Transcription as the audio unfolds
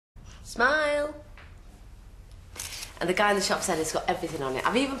Smile. And the guy in the shop said it's got everything on it.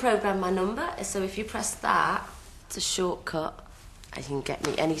 I've even programmed my number, so if you press that, it's a shortcut, and you can get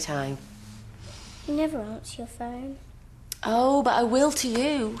me anytime. You never answer your phone. Oh, but I will to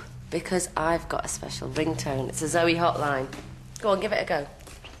you, because I've got a special ringtone. It's a Zoe hotline. Go on, give it a go.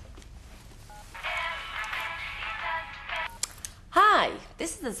 Hi,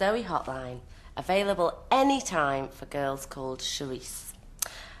 this is the Zoe hotline, available anytime for girls called Sharice.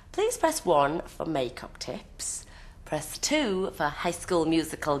 Please press 1 for makeup tips, press 2 for High School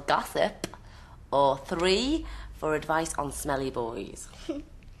Musical gossip, or 3 for advice on smelly boys.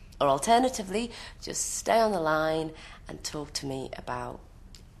 Or alternatively, just stay on the line and talk to me about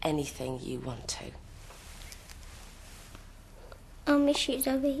anything you want to. I'll miss you,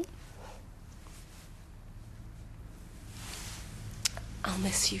 Zoe. I'll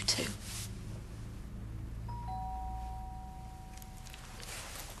miss you too.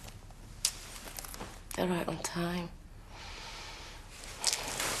 They're right on time.